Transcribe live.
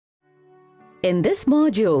In this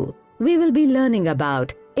module, we will be learning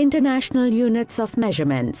about international units of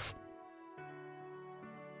measurements.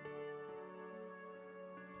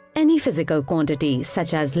 Any physical quantity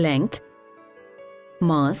such as length,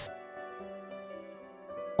 mass,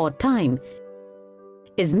 or time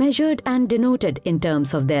is measured and denoted in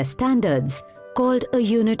terms of their standards called a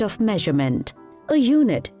unit of measurement. A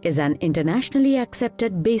unit is an internationally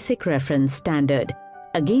accepted basic reference standard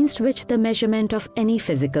against which the measurement of any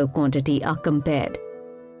physical quantity are compared.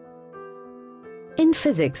 In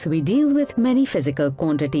physics, we deal with many physical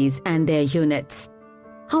quantities and their units.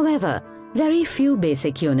 However, very few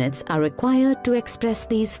basic units are required to express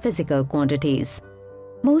these physical quantities.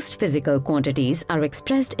 Most physical quantities are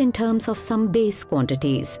expressed in terms of some base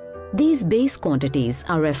quantities. These base quantities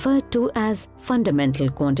are referred to as fundamental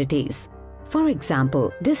quantities. For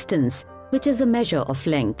example, distance, which is a measure of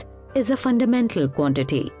length, is a fundamental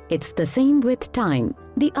quantity. It's the same with time.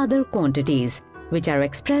 The other quantities, which are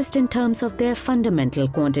expressed in terms of their fundamental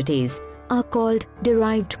quantities, are called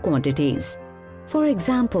derived quantities. For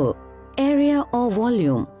example, area or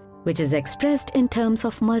volume, which is expressed in terms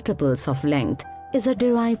of multiples of length, is a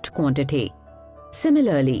derived quantity.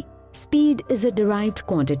 Similarly, speed is a derived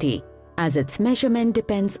quantity, as its measurement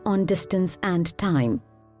depends on distance and time.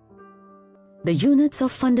 The units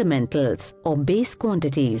of fundamentals or base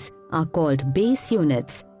quantities are called base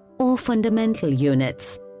units or fundamental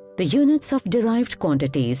units. The units of derived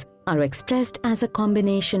quantities are expressed as a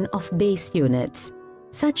combination of base units.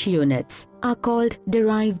 Such units are called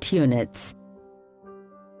derived units.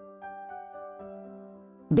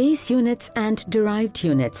 Base units and derived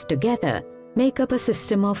units together make up a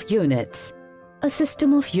system of units. A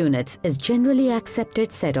system of units is generally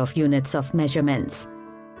accepted set of units of measurements.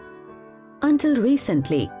 Until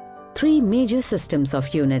recently, three major systems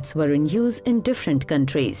of units were in use in different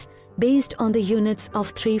countries based on the units of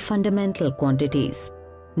three fundamental quantities,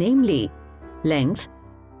 namely length,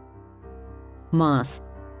 mass,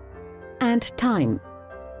 and time.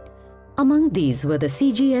 Among these were the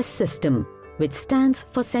CGS system, which stands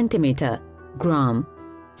for centimeter, gram,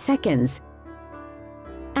 seconds,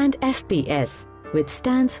 and FPS, which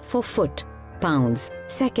stands for foot, pounds,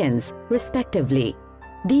 seconds, respectively.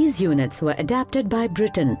 These units were adapted by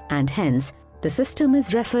Britain and hence the system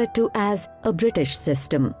is referred to as a British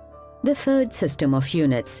system. The third system of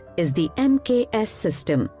units is the MKS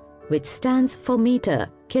system, which stands for meter,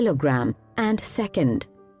 kilogram, and second.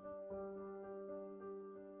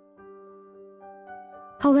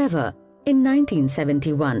 However, in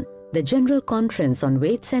 1971, the General Conference on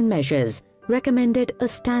Weights and Measures recommended a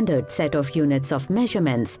standard set of units of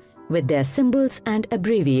measurements with their symbols and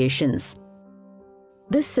abbreviations.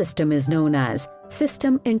 This system is known as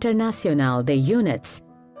Système International des Units,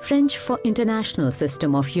 French for International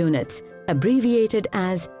System of Units, abbreviated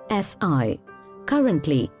as SI.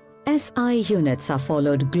 Currently, SI units are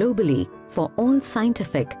followed globally for all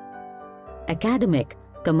scientific, academic,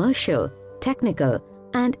 commercial, technical,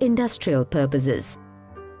 and industrial purposes.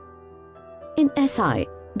 In SI,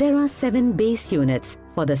 there are 7 base units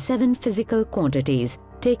for the 7 physical quantities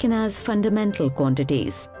taken as fundamental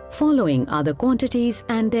quantities. Following are the quantities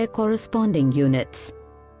and their corresponding units.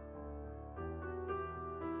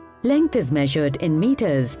 Length is measured in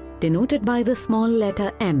meters, denoted by the small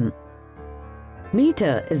letter m.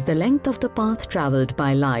 Meter is the length of the path traveled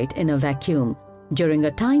by light in a vacuum during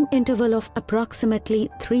a time interval of approximately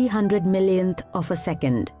 300 millionth of a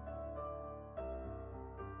second.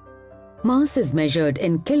 Mass is measured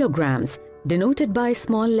in kilograms, denoted by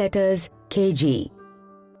small letters kg.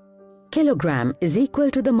 Kilogram is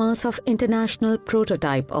equal to the mass of international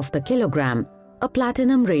prototype of the kilogram, a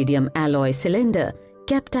platinum radium alloy cylinder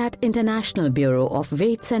kept at International Bureau of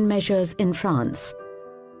Weights and Measures in France.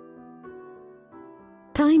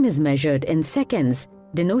 Time is measured in seconds,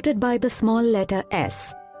 denoted by the small letter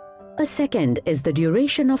s. A second is the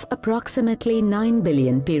duration of approximately 9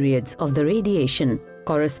 billion periods of the radiation,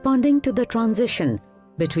 corresponding to the transition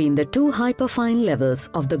between the two hyperfine levels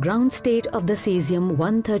of the ground state of the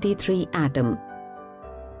cesium-133 atom.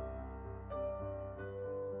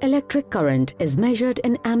 Electric current is measured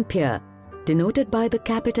in ampere, denoted by the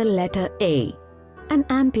capital letter A. An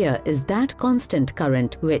ampere is that constant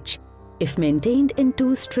current which, if maintained in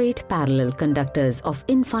 2 straight parallel conductors of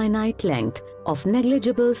infinite length of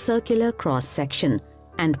negligible circular cross-section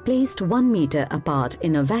and placed 1 meter apart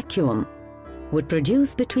in a vacuum, would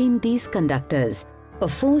produce between these conductors a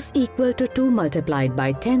force equal to 2 multiplied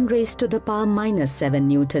by 10 raised to the power minus 7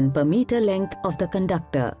 Newton per meter length of the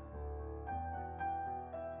conductor.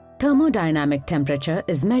 Thermodynamic temperature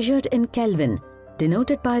is measured in Kelvin,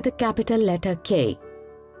 denoted by the capital letter K.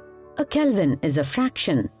 A Kelvin is a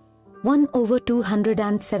fraction, 1 over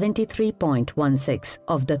 273.16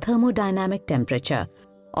 of the thermodynamic temperature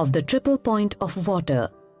of the triple point of water.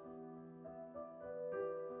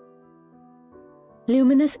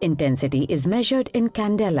 Luminous intensity is measured in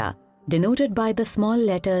candela, denoted by the small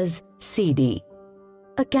letters CD.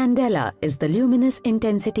 A candela is the luminous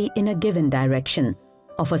intensity in a given direction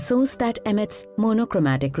of a source that emits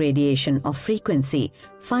monochromatic radiation of frequency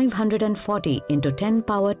 540 into 10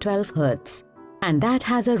 power 12 Hz, and that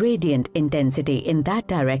has a radiant intensity in that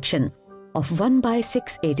direction of 1 by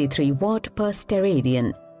 683 watt per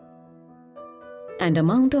steradian. An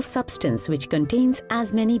amount of substance which contains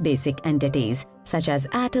as many basic entities such as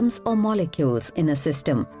atoms or molecules in a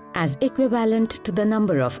system as equivalent to the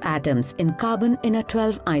number of atoms in carbon in a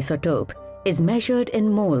 12 isotope is measured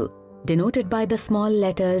in mole, denoted by the small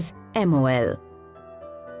letters MOL.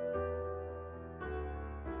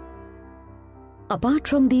 Apart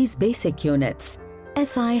from these basic units,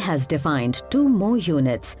 SI has defined two more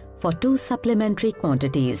units for two supplementary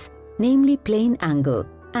quantities, namely plane angle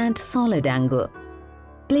and solid angle.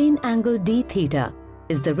 Plane angle d theta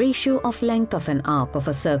is the ratio of length of an arc of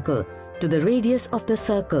a circle to the radius of the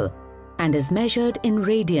circle and is measured in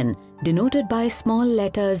radian, denoted by small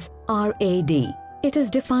letters RAD. It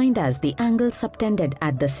is defined as the angle subtended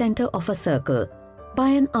at the center of a circle by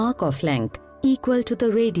an arc of length equal to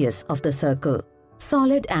the radius of the circle.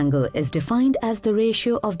 Solid angle is defined as the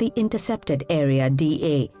ratio of the intercepted area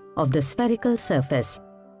dA of the spherical surface,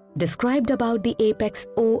 described about the apex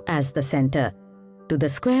O as the center, to the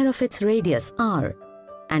square of its radius r,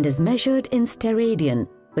 and is measured in steradian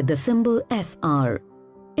with the symbol SR.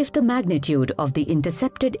 If the magnitude of the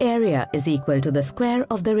intercepted area is equal to the square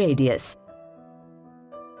of the radius,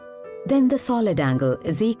 then the solid angle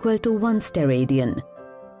is equal to 1 steradian.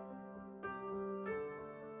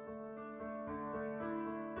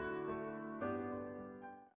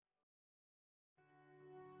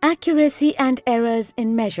 Accuracy and errors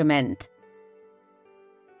in measurement.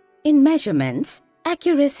 In measurements,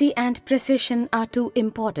 accuracy and precision are two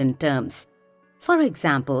important terms. For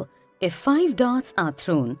example, if 5 darts are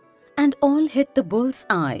thrown and all hit the bull's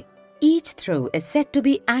eye, each throw is said to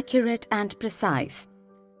be accurate and precise.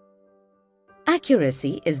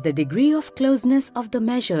 Accuracy is the degree of closeness of the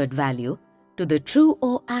measured value to the true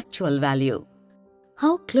or actual value.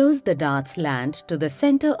 How close the darts land to the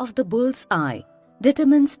center of the bull's eye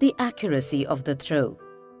determines the accuracy of the throw.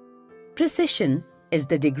 Precision is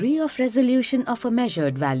the degree of resolution of a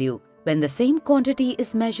measured value when the same quantity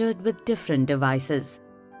is measured with different devices.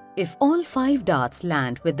 If all 5 darts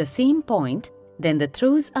land with the same point, then the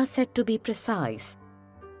throws are said to be precise.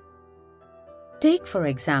 Take for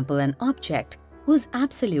example an object whose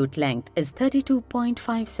absolute length is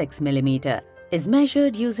 32.56 mm is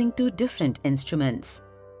measured using two different instruments.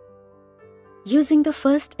 Using the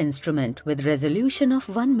first instrument with resolution of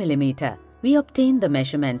 1 mm, we obtain the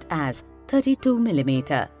measurement as 32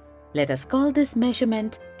 mm. Let us call this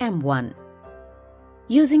measurement M1.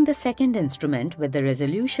 Using the second instrument with the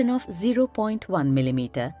resolution of 0.1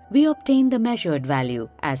 mm, we obtain the measured value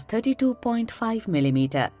as 32.5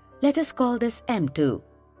 mm. Let us call this M2.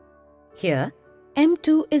 Here,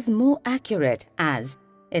 M2 is more accurate as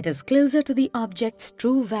it is closer to the object's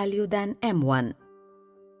true value than M1.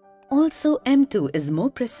 Also, M2 is more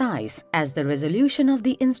precise as the resolution of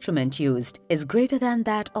the instrument used is greater than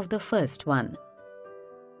that of the first one.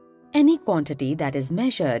 Any quantity that is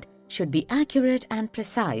measured should be accurate and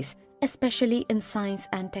precise, especially in science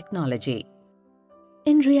and technology.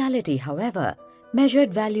 In reality, however,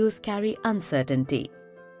 measured values carry uncertainty.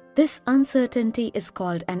 This uncertainty is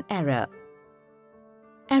called an error.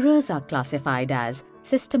 Errors are classified as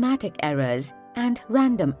systematic errors and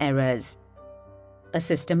random errors. A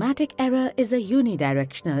systematic error is a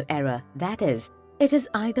unidirectional error, that is, it is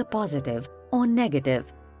either positive or negative.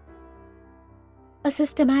 A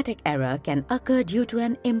systematic error can occur due to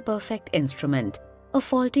an imperfect instrument, a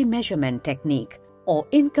faulty measurement technique, or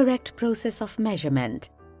incorrect process of measurement.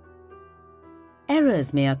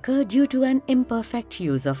 Errors may occur due to an imperfect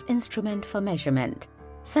use of instrument for measurement.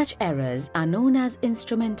 Such errors are known as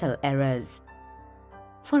instrumental errors.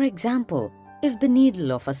 For example, if the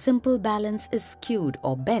needle of a simple balance is skewed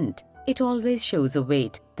or bent, it always shows a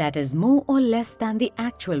weight that is more or less than the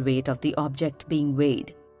actual weight of the object being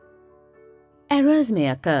weighed. Errors may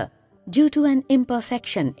occur due to an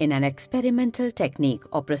imperfection in an experimental technique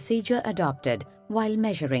or procedure adopted while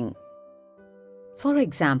measuring. For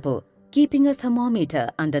example, keeping a thermometer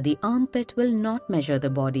under the armpit will not measure the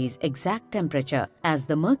body's exact temperature as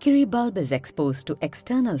the mercury bulb is exposed to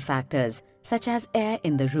external factors such as air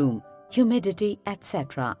in the room, humidity,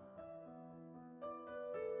 etc.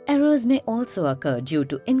 Errors may also occur due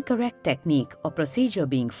to incorrect technique or procedure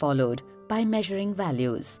being followed by measuring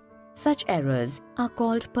values. Such errors are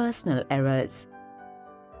called personal errors.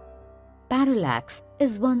 Parallax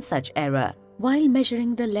is one such error. While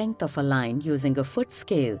measuring the length of a line using a foot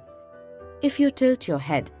scale, if you tilt your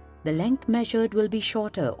head, the length measured will be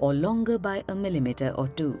shorter or longer by a millimeter or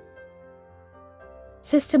two.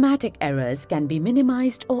 Systematic errors can be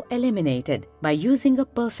minimized or eliminated by using a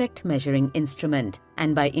perfect measuring instrument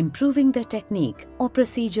and by improving the technique or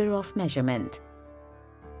procedure of measurement.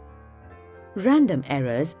 Random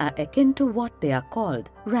errors are akin to what they are called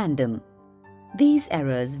random. These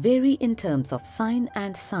errors vary in terms of sign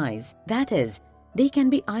and size, that is, they can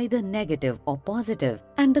be either negative or positive,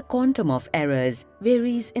 and the quantum of errors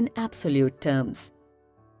varies in absolute terms.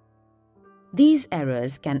 These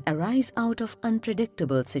errors can arise out of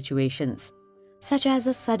unpredictable situations, such as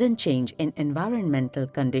a sudden change in environmental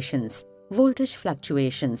conditions, voltage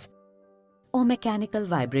fluctuations, or mechanical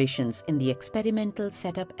vibrations in the experimental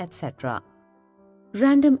setup, etc.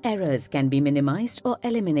 Random errors can be minimized or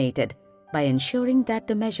eliminated by ensuring that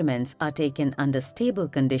the measurements are taken under stable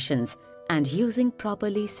conditions and using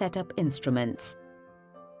properly set up instruments.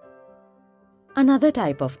 Another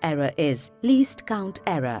type of error is least count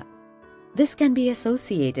error. This can be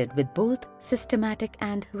associated with both systematic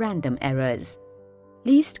and random errors.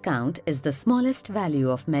 Least count is the smallest value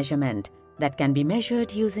of measurement that can be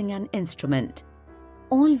measured using an instrument.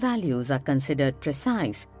 All values are considered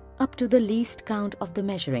precise up to the least count of the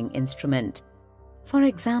measuring instrument. For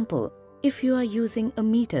example, if you are using a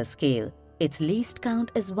meter scale, its least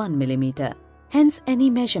count is 1 millimeter. Hence, any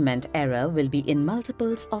measurement error will be in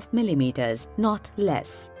multiples of millimeters, not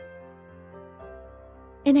less.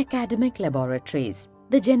 In academic laboratories,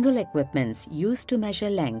 the general equipments used to measure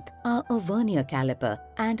length are a vernier caliper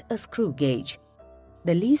and a screw gauge.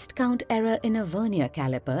 The least count error in a vernier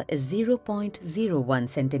caliper is 0.01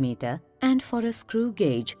 centimeter and for a screw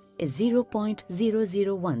gauge is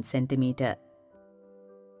 0.001 centimeter.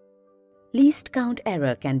 Least count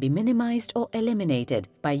error can be minimized or eliminated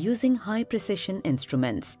by using high-precision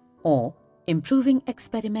instruments or improving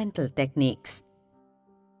experimental techniques.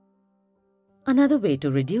 Another way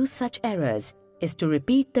to reduce such errors is to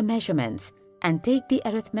repeat the measurements and take the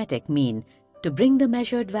arithmetic mean to bring the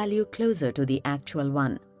measured value closer to the actual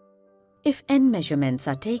one. If n measurements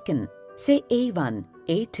are taken, say A1,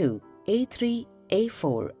 A2, A3,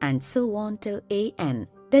 A4 and so on till An,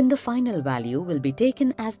 then the final value will be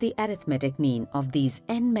taken as the arithmetic mean of these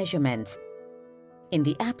n measurements. In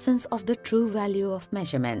the absence of the true value of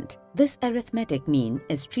measurement, this arithmetic mean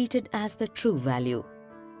is treated as the true value.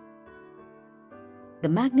 The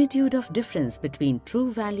magnitude of difference between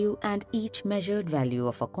true value and each measured value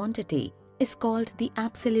of a quantity is called the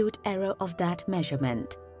absolute error of that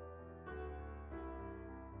measurement.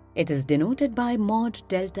 It is denoted by mod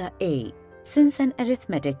delta A. Since an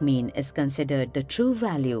arithmetic mean is considered the true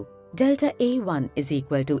value, delta A1 is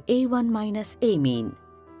equal to A1 minus A mean.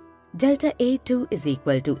 Delta A2 is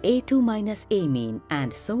equal to A2 minus A mean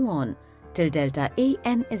and so on till delta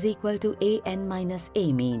An is equal to An minus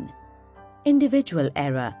A mean. Individual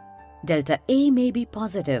error. Delta A may be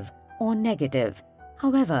positive or negative.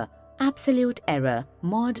 However, absolute error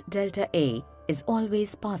mod delta A is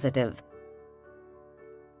always positive.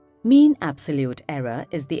 Mean absolute error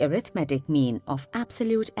is the arithmetic mean of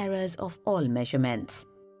absolute errors of all measurements.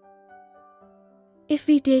 If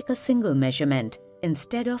we take a single measurement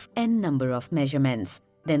instead of n number of measurements,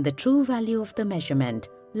 then the true value of the measurement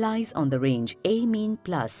lies on the range A mean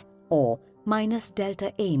plus or minus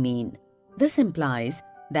delta A mean. This implies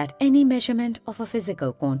that any measurement of a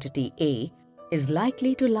physical quantity A is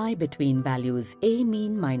likely to lie between values A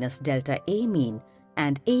mean minus delta A mean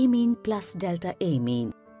and A mean plus delta A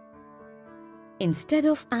mean. Instead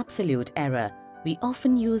of absolute error, we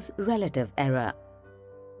often use relative error.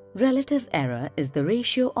 Relative error is the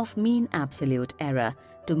ratio of mean absolute error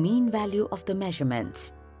to mean value of the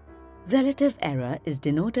measurements. Relative error is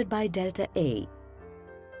denoted by delta A.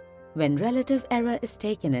 When relative error is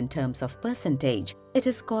taken in terms of percentage, it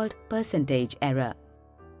is called percentage error.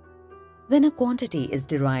 When a quantity is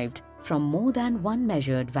derived from more than one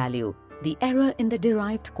measured value, the error in the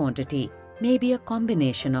derived quantity may be a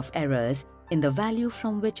combination of errors in the value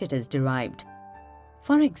from which it is derived.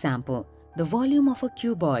 For example, the volume of a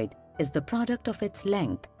cuboid is the product of its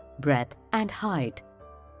length, breadth, and height.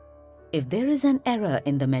 If there is an error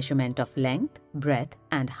in the measurement of length, breadth,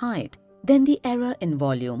 and height, then the error in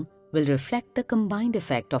volume will reflect the combined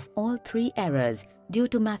effect of all three errors due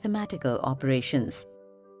to mathematical operations.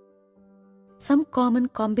 Some common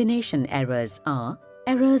combination errors are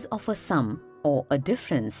errors of a sum or a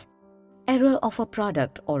difference, error of a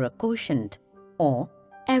product or a quotient, or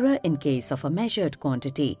error in case of a measured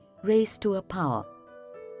quantity raised to a power.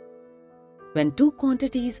 When two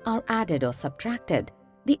quantities are added or subtracted,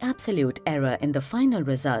 the absolute error in the final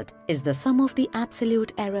result is the sum of the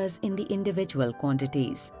absolute errors in the individual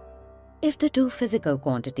quantities. If the two physical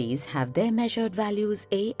quantities have their measured values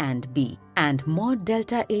A and B, and mod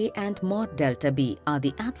delta A and mod delta B are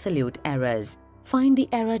the absolute errors, find the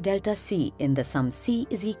error delta C in the sum C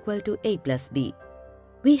is equal to A plus B.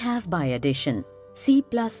 We have by addition C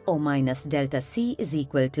plus or minus delta C is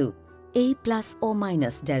equal to A plus or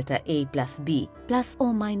minus delta A plus B plus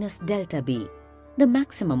or minus delta B. The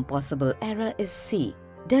maximum possible error is C.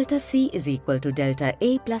 Delta C is equal to delta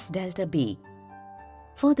A plus delta B.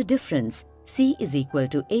 For the difference C is equal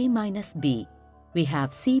to A minus B, we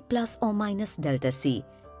have C plus or minus delta C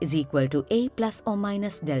is equal to A plus or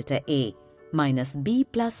minus delta A minus B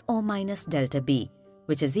plus or minus delta B,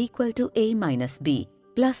 which is equal to A minus B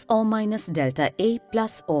plus or minus delta A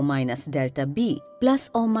plus or minus delta B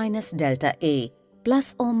plus or minus delta A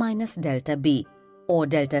plus or minus delta B, or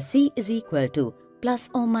delta C is equal to plus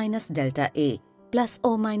or minus delta A plus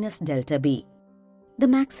or minus delta B. The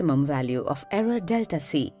maximum value of error delta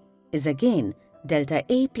C is again delta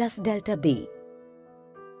A plus delta B.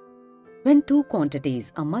 When two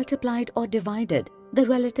quantities are multiplied or divided, the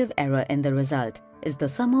relative error in the result is the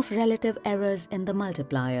sum of relative errors in the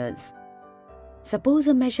multipliers. Suppose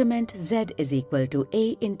a measurement Z is equal to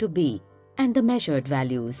A into B, and the measured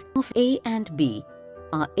values of A and B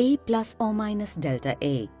are A plus or minus delta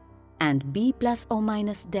A and B plus or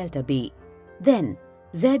minus delta B. Then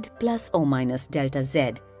Z plus or minus delta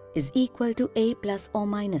Z is equal to A plus or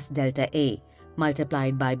minus delta A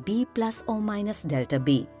multiplied by B plus or minus delta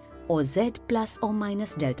B, or Z plus or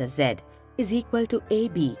minus delta Z is equal to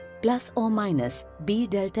AB plus or minus B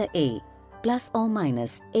delta A plus or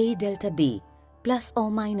minus A delta B plus or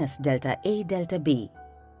minus delta A delta B.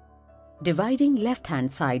 Dividing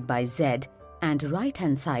left-hand side by Z and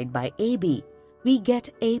right-hand side by AB, we get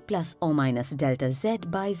A plus or minus delta Z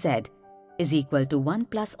by Z is equal to 1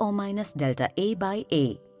 plus or minus delta A by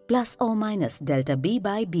A plus or minus delta B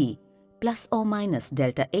by B plus or minus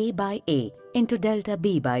delta A by A into delta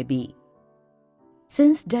B by B.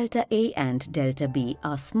 Since delta A and delta B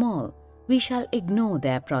are small, we shall ignore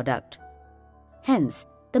their product. Hence,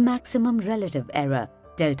 the maximum relative error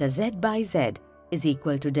delta Z by Z is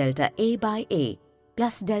equal to delta A by A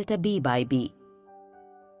plus delta B by B.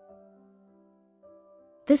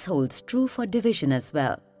 This holds true for division as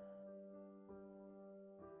well.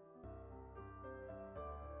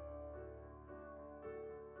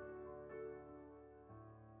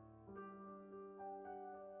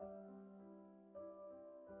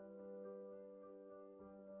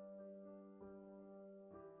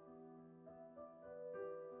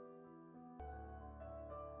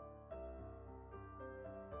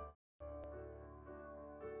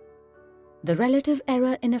 The relative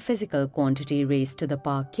error in a physical quantity raised to the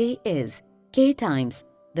power k is k times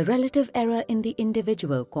the relative error in the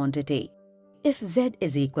individual quantity. If z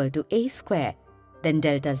is equal to a square, then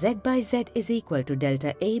delta z by z is equal to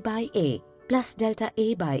delta a by a plus delta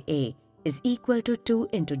a by a is equal to 2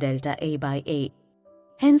 into delta a by a.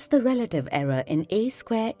 Hence, the relative error in a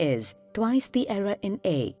square is twice the error in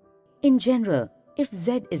a. In general, if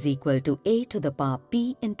z is equal to a to the power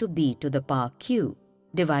p into b to the power q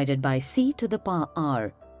divided by c to the power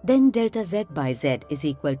r, then delta z by z is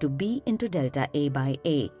equal to b into delta a by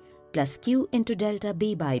a plus q into delta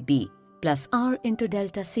b by b plus r into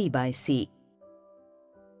delta c by c.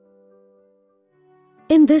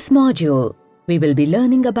 In this module, we will be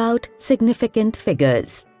learning about significant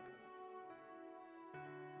figures.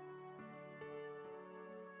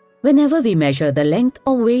 Whenever we measure the length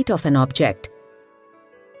or weight of an object,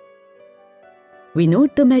 we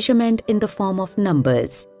note the measurement in the form of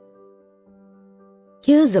numbers.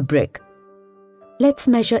 Here's a brick. Let's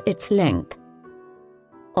measure its length.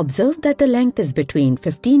 Observe that the length is between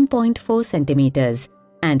 15.4 centimeters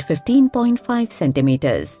and 15.5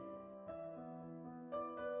 centimeters.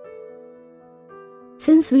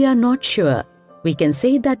 Since we are not sure, we can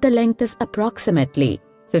say that the length is approximately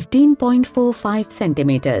 15.45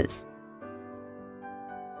 centimeters.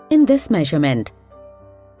 In this measurement,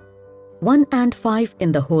 1 and 5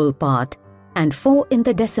 in the whole part and 4 in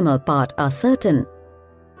the decimal part are certain,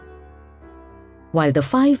 while the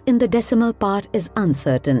 5 in the decimal part is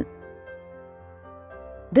uncertain.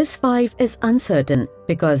 This 5 is uncertain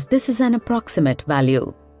because this is an approximate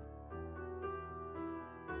value.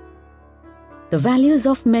 The values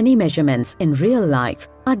of many measurements in real life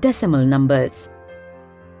are decimal numbers.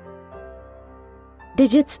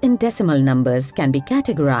 Digits in decimal numbers can be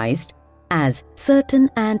categorized as certain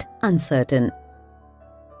and uncertain.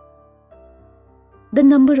 The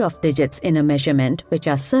number of digits in a measurement which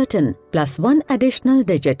are certain plus one additional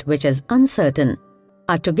digit which is uncertain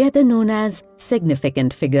are together known as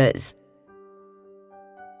significant figures.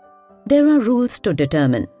 There are rules to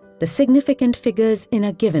determine the significant figures in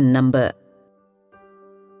a given number.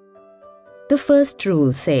 The first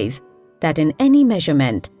rule says that in any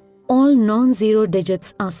measurement, all non-zero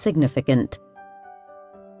digits are significant.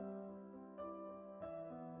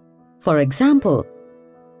 For example,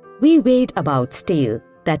 we weighed about steel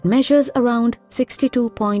that measures around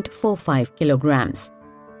 62.45 kilograms.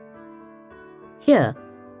 Here,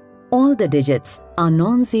 all the digits are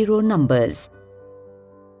non-zero numbers.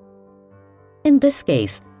 In this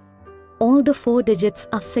case, all the 4 digits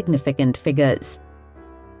are significant figures.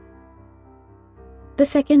 The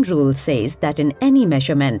second rule says that in any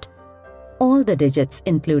measurement, all the digits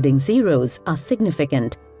including zeros are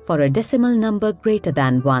significant for a decimal number greater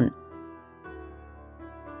than 1.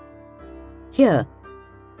 Here,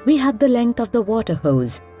 we have the length of the water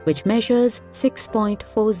hose, which measures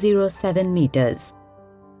 6.407 meters.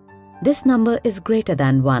 This number is greater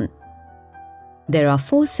than 1. There are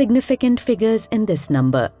 4 significant figures in this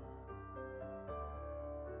number.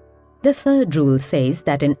 The third rule says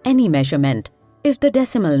that in any measurement, if the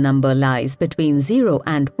decimal number lies between 0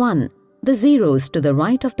 and 1, the zeros to the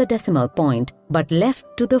right of the decimal point but left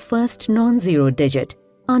to the first non-zero digit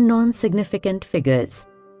are non-significant figures.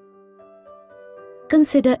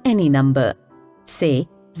 Consider any number, say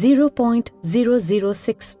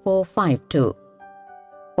 0.006452.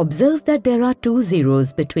 Observe that there are 2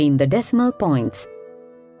 zeros between the decimal points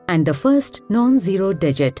and the first non-zero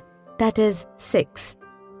digit, that is 6.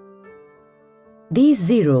 These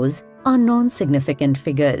zeros are non-significant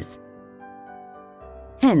figures.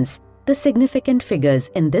 Hence, the significant figures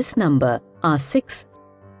in this number are 6,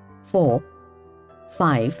 4,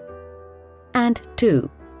 5, and 2.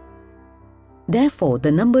 Therefore,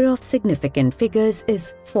 the number of significant figures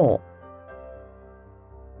is 4.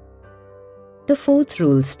 The fourth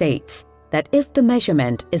rule states that if the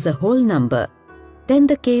measurement is a whole number, then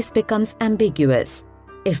the case becomes ambiguous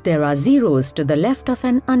if there are zeros to the left of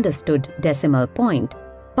an understood decimal point,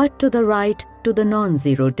 but to the right to the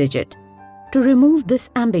non-zero digit. To remove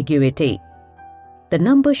this ambiguity, the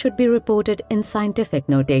number should be reported in scientific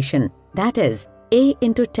notation, that is, a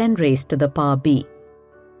into 10 raised to the power b.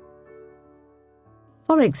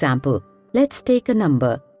 For example, let's take a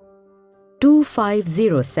number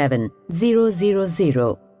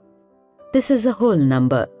 2507000. This is a whole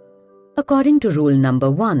number. According to rule number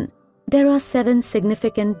 1, there are 7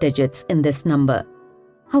 significant digits in this number.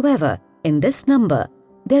 However, in this number,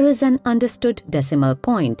 there is an understood decimal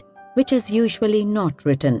point which is usually not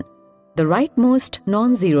written. The rightmost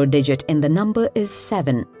non-zero digit in the number is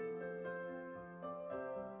 7.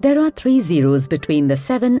 There are 3 zeros between the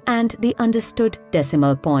 7 and the understood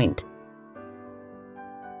decimal point.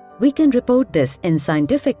 We can report this in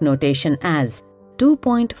scientific notation as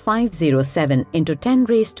 2.507 into 10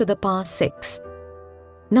 raised to the power 6.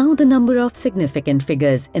 Now the number of significant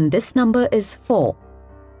figures in this number is 4,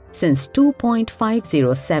 since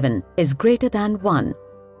 2.507 is greater than 1.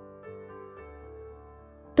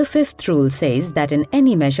 The fifth rule says that in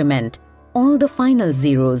any measurement, all the final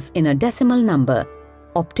zeros in a decimal number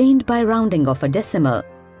obtained by rounding of a decimal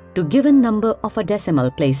to given number of a decimal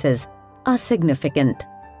places are significant.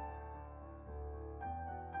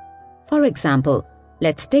 For example,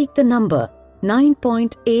 let's take the number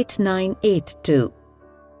 9.8982.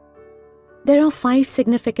 There are 5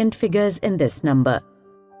 significant figures in this number.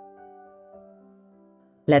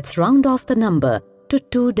 Let's round off the number to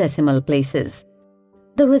 2 decimal places.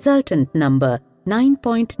 The resultant number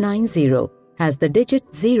 9.90 has the digit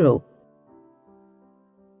 0,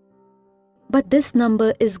 but this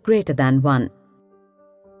number is greater than 1.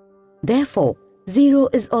 Therefore, 0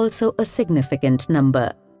 is also a significant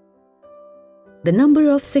number. The number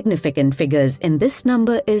of significant figures in this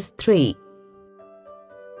number is 3.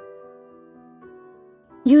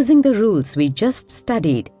 Using the rules we just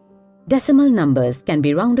studied, decimal numbers can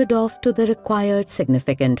be rounded off to the required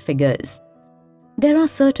significant figures. There are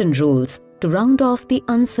certain rules to round off the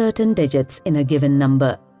uncertain digits in a given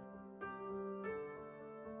number.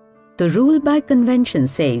 The rule by convention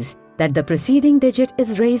says that the preceding digit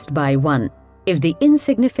is raised by 1 if the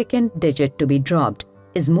insignificant digit to be dropped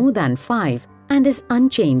is more than 5 and is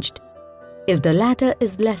unchanged if the latter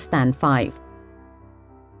is less than 5.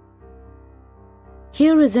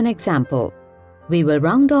 Here is an example. We will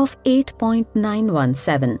round off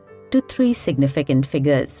 8.917 to 3 significant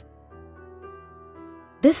figures.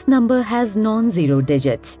 This number has non-zero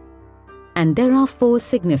digits and there are 4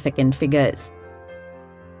 significant figures.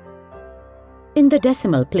 In the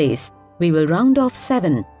decimal place, we will round off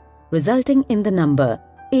 7, resulting in the number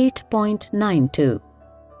 8.92.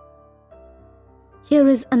 Here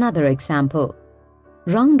is another example.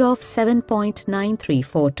 Round off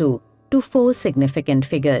 7.9342 to 4 significant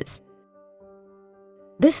figures.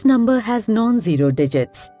 This number has non-zero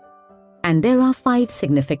digits, and there are 5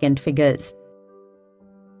 significant figures.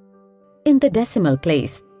 In the decimal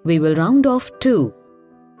place, we will round off 2,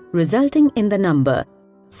 resulting in the number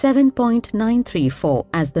 7.934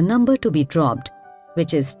 as the number to be dropped,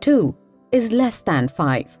 which is 2 is less than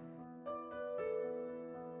 5.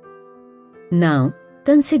 Now,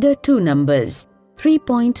 consider two numbers,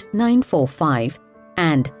 3.945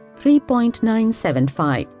 and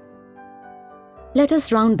 3.975. Let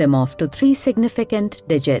us round them off to 3 significant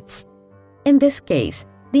digits. In this case,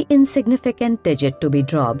 the insignificant digit to be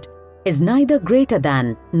dropped is neither greater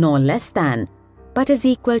than nor less than, but is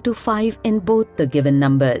equal to 5 in both the given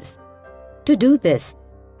numbers. To do this,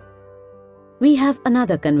 we have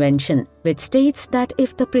another convention which states that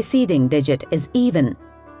if the preceding digit is even,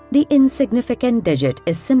 the insignificant digit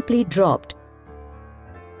is simply dropped,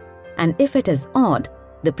 and if it is odd,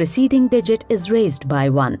 the preceding digit is raised by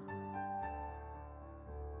 1.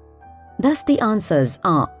 Thus the answers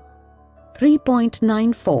are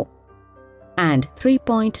 3.94 and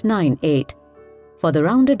 3.98 for the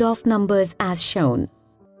rounded off numbers as shown.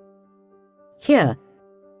 Here,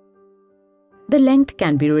 the length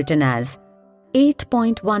can be written as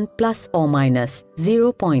 8.1 plus or minus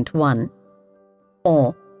 0.1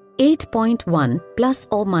 or 8.1 plus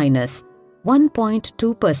or minus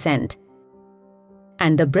 1.2%,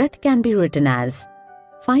 and the breadth can be written as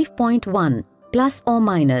 5.1 plus or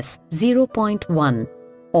minus 0.1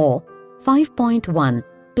 or 5.1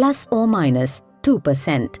 plus or minus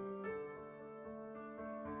 2%.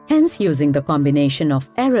 Hence, using the combination of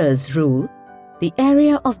errors rule, the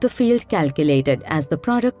area of the field calculated as the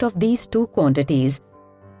product of these two quantities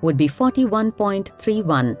would be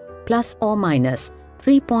 41.31 plus or minus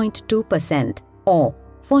 3.2% or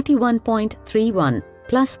 41.31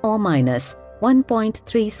 plus or minus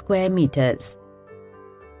 1.3 square meters.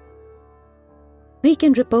 We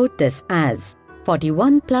can report this as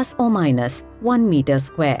 41 plus or minus 1 meter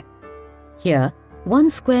square. Here, 1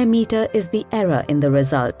 square meter is the error in the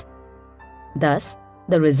result. Thus,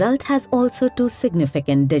 the result has also 2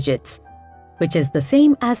 significant digits, which is the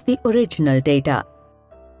same as the original data.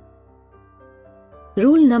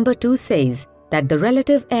 Rule number 2 says that the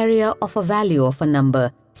relative area of a value of a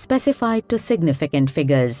number specified to significant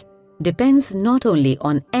figures depends not only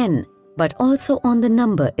on n but also on the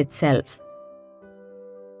number itself.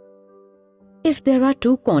 If there are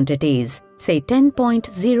two quantities, say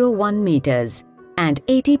 10.01 meters and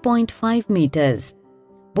 80.5 meters,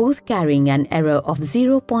 both carrying an error of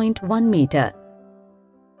 0.1 meter,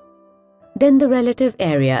 then the relative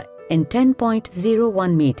area in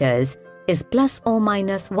 10.01 meters is plus or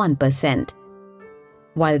minus 1%,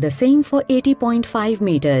 while the same for 80.5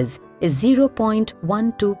 meters is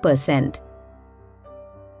 0.12%.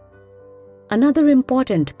 Another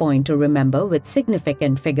important point to remember with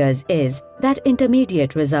significant figures is that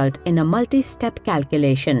intermediate result in a multi-step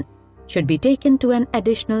calculation should be taken to an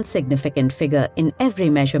additional significant figure in every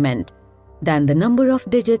measurement than the number of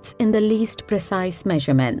digits in the least precise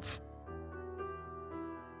measurements.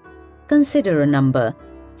 Consider a number,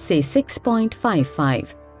 say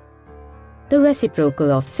 6.55. The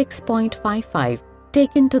reciprocal of 6.55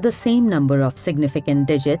 taken to the same number of significant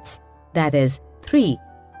digits, that is 3,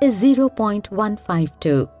 is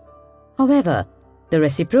 0.152. However, the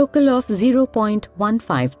reciprocal of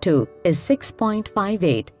 0.152 is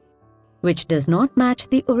 6.58, which does not match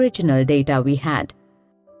the original data we had.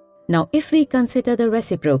 Now, if we consider the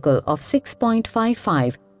reciprocal of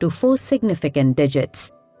 6.55 to 4 significant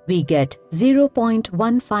digits, we get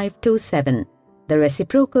 0.1527. The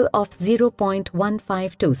reciprocal of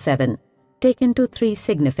 0.1527 taken to 3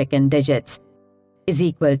 significant digits is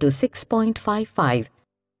equal to 6.55,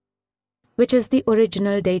 which is the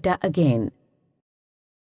original data again.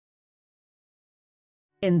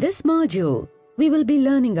 In this module, we will be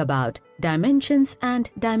learning about dimensions and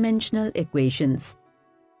dimensional equations.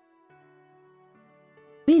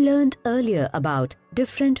 We learned earlier about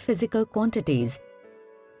different physical quantities,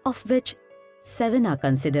 of which 7 are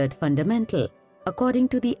considered fundamental according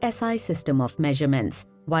to the SI system of measurements,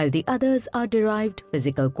 while the others are derived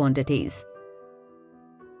physical quantities.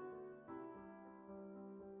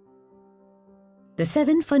 The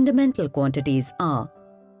 7 fundamental quantities are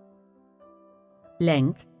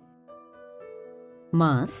length,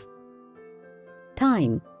 mass,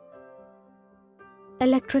 time,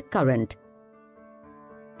 electric current,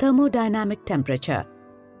 thermodynamic temperature,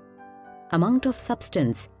 amount of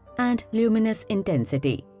substance, and luminous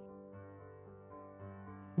intensity.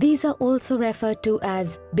 These are also referred to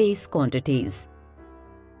as base quantities.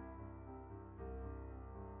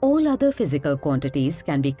 All other physical quantities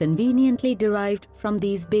can be conveniently derived from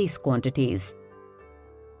these base quantities.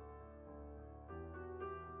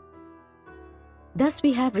 Thus,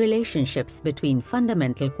 we have relationships between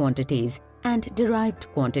fundamental quantities and derived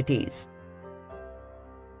quantities.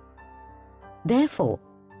 Therefore,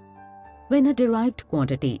 when a derived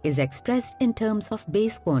quantity is expressed in terms of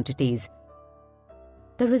base quantities,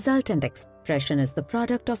 the resultant expression is the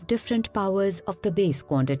product of different powers of the base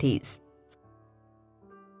quantities.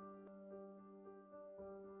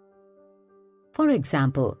 For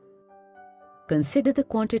example, consider the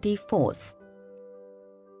quantity force.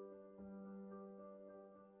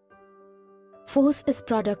 Force is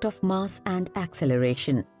product of mass and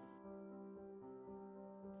acceleration.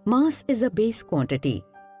 Mass is a base quantity,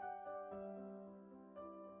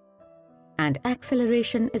 and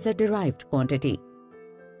acceleration is a derived quantity,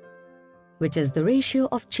 which is the ratio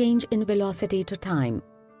of change in velocity to time.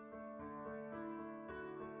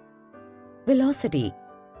 Velocity,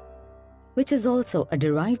 which is also a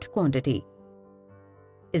derived quantity,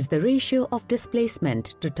 is the ratio of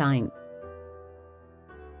displacement to time.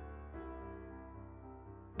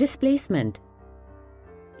 Displacement,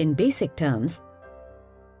 in basic terms,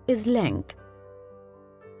 is length.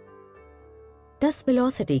 Thus,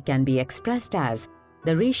 velocity can be expressed as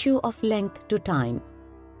the ratio of length to time.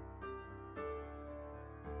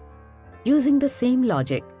 Using the same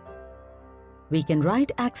logic, we can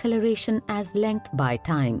write acceleration as length by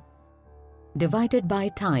time divided by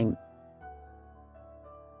time.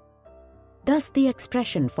 Thus, the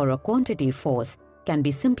expression for a quantity force can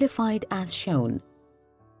be simplified as shown.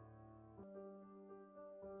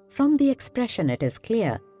 From the expression, it is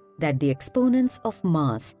clear that the exponents of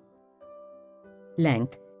mass,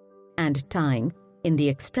 length, and time in the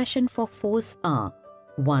expression for force are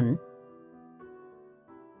 1,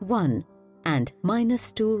 1, and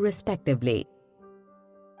 -2 respectively.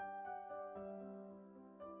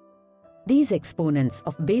 These exponents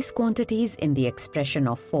of base quantities in the expression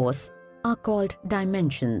of force are called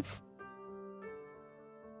dimensions.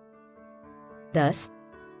 Thus,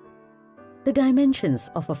 the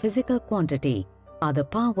dimensions of a physical quantity are the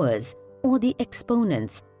powers or the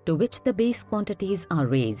exponents to which the base quantities are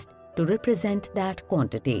raised to represent that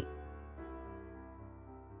quantity.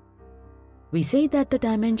 We say that the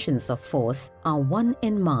dimensions of force are 1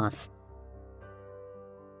 in mass,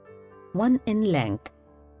 1 in length,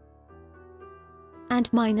 and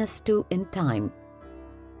 -2 in time.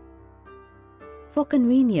 For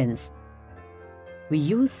convenience, we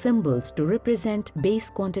use symbols to represent base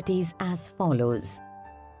quantities as follows.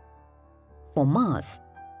 For mass,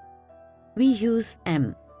 we use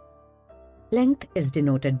m. Length is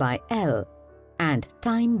denoted by L and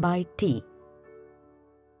time by T.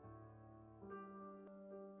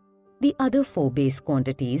 The other 4 base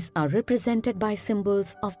quantities are represented by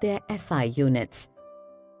symbols of their SI units,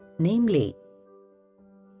 namely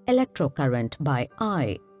electrocurrent by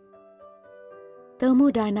I,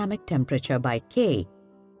 thermodynamic temperature by K,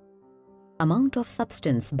 amount of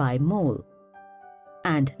substance by mole,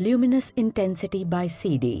 and luminous intensity by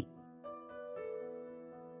CD.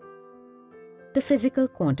 The physical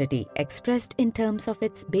quantity expressed in terms of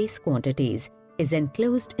its base quantities is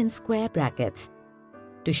enclosed in square brackets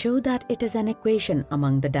to show that it is an equation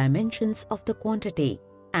among the dimensions of the quantity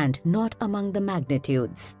and not among the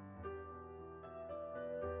magnitudes.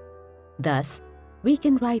 Thus, we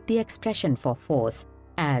can write the expression for force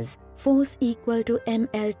as force equal to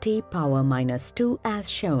mLT power -2 as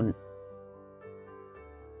shown.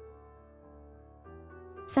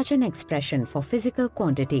 Such an expression for physical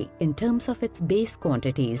quantity in terms of its base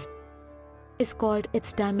quantities is called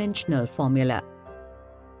its dimensional formula.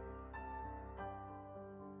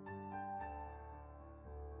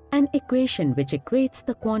 An equation which equates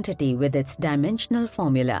the quantity with its dimensional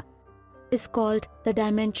formula is called the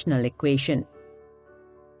dimensional equation.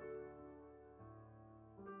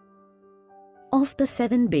 Of the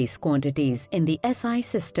 7 base quantities in the SI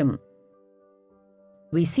system,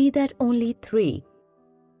 we see that only 3,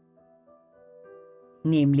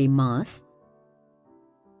 namely mass,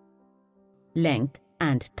 length,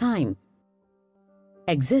 and time,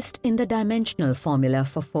 exist in the dimensional formula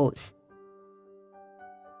for force.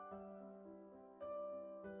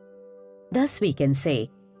 Thus, we can say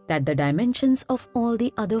that the dimensions of all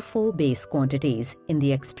the other 4 base quantities in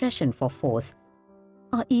the expression for force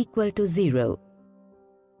are equal to 0.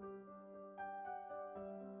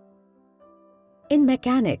 In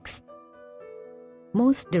mechanics,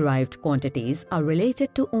 Most derived quantities are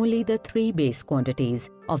related to only the 3 base quantities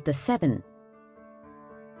of the 7,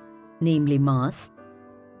 namely mass,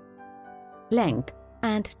 length,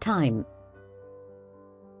 and time.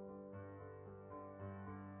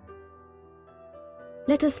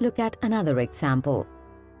 Let us look at another example.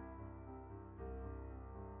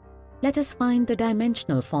 Let us find the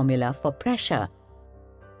dimensional formula for pressure,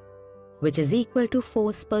 which is equal to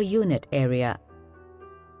force per unit area.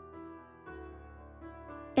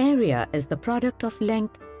 Area is the product of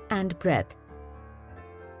length and breadth.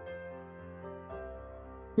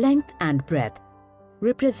 Length and breadth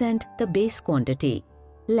represent the base quantity,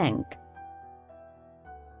 length.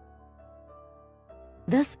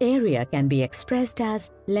 Thus, area can be expressed as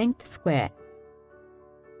length square,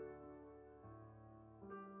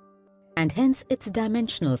 and hence its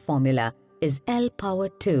dimensional formula is L power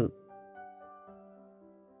 2.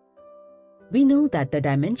 We know that the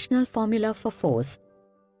dimensional formula for force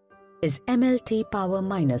is mLT power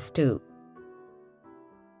minus 2.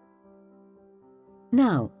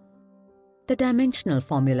 Now, the dimensional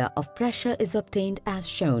formula of pressure is obtained as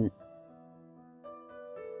shown.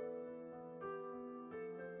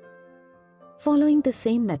 Following the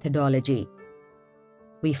same methodology,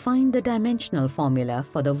 we find the dimensional formula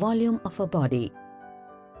for the volume of a body.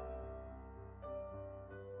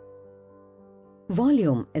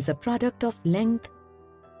 Volume is a product of length,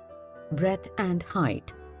 breadth, and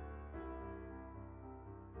height.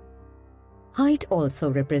 Height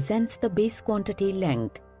also represents the base quantity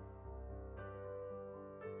length.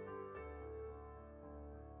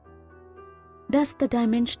 Thus, the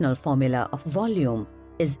dimensional formula of volume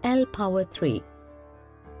is L power 3.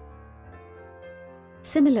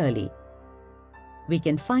 Similarly, we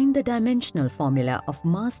can find the dimensional formula of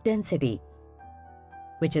mass density,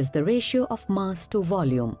 which is the ratio of mass to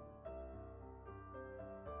volume.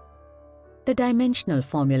 The dimensional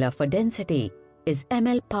formula for density is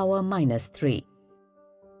ml power minus 3.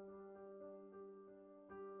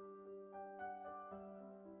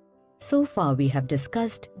 So far we have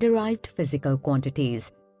discussed derived physical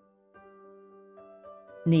quantities,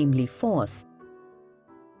 namely force,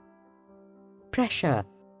 pressure,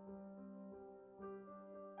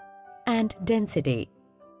 and density.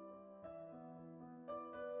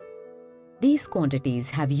 These quantities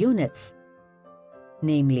have units,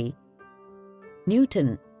 namely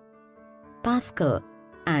Newton, Pascal,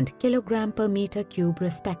 and kilogram per meter cube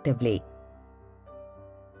respectively.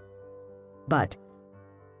 But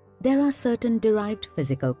there are certain derived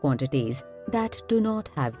physical quantities that do not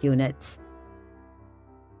have units.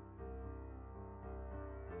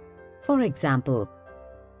 For example,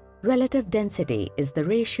 relative density is the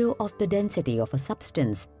ratio of the density of a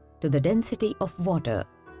substance to the density of water.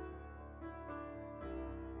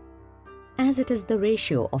 As it is the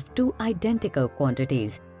ratio of two identical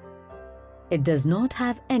quantities, it does not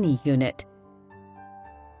have any unit.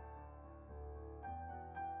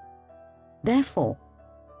 Therefore,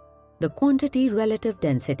 the quantity relative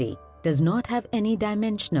density does not have any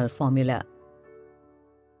dimensional formula.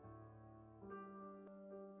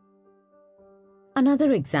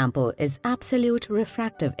 Another example is absolute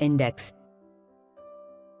refractive index,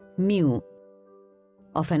 mu,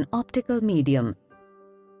 of an optical medium,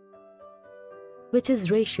 which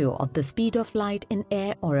is ratio of the speed of light in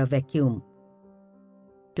air or a vacuum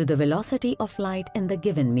to the velocity of light in the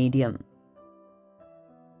given medium.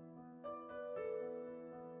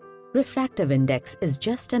 Refractive index is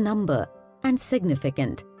just a number and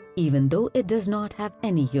significant, even though it does not have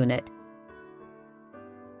any unit,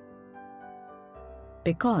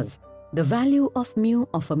 because the value of mu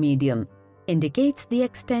of a medium indicates the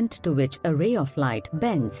extent to which a ray of light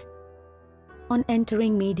bends on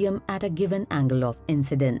entering medium at a given angle of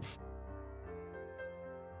incidence.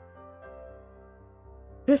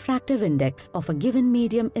 Refractive index of a given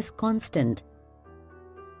medium is constant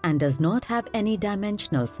and does not have any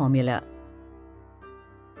dimensional formula.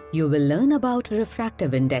 You will learn about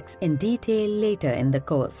refractive index in detail later in the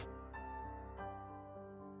course.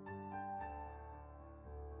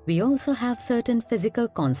 We also have certain physical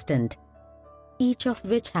constant, each of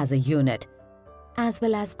which has a unit, as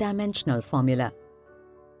well as dimensional formula.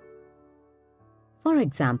 For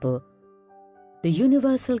example, the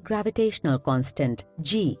universal gravitational constant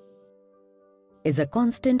G is a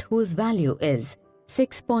constant whose value is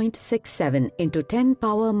 6.67 into 10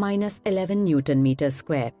 power minus 11 Newton meter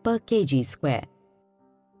square per kg square,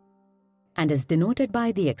 and is denoted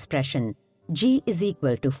by the expression G is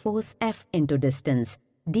equal to force F into distance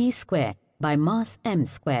d square by mass m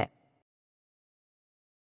square.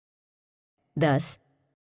 Thus,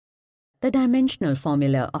 the dimensional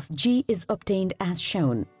formula of G is obtained as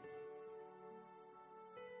shown.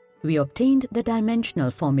 we obtained the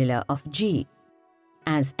dimensional formula of G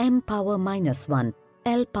as m power minus 1,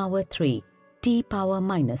 L power 3, T power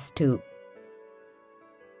minus 2.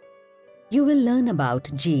 You will learn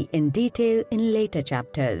about G in detail in later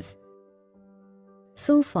chapters.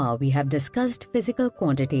 So far, we have discussed physical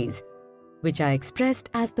quantities, which are expressed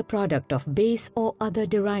as the product of base or other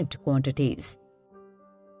derived quantities.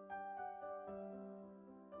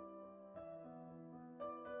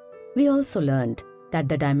 We also learned that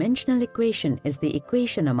the dimensional equation is the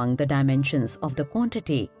equation among the dimensions of the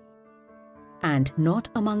quantity and not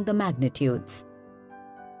among the magnitudes.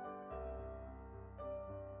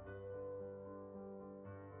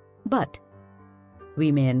 But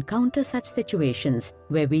we may encounter such situations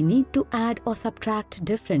where we need to add or subtract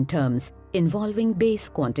different terms involving base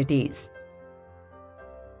quantities.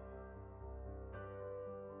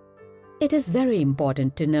 It is very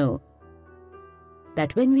important to know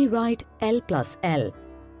that when we write L plus L,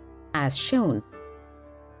 as shown,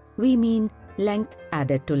 we mean length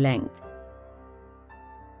added to length.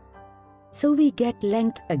 So we get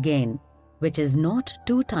length again, which is not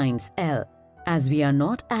 2 times L, as we are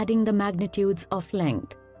not adding the magnitudes of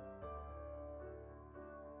length.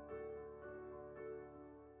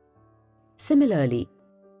 Similarly,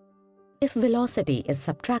 if velocity is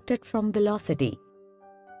subtracted from velocity,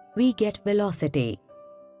 we get velocity.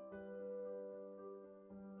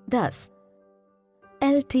 Thus,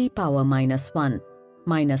 Lt power minus 1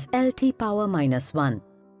 minus Lt power minus 1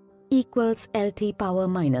 equals Lt power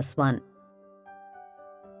minus 1.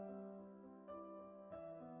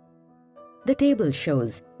 The table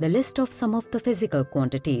shows the list of some of the physical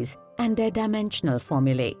quantities and their dimensional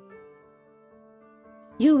formulae.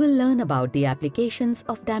 You will learn about the applications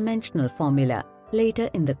of dimensional formula later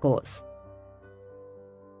in the course.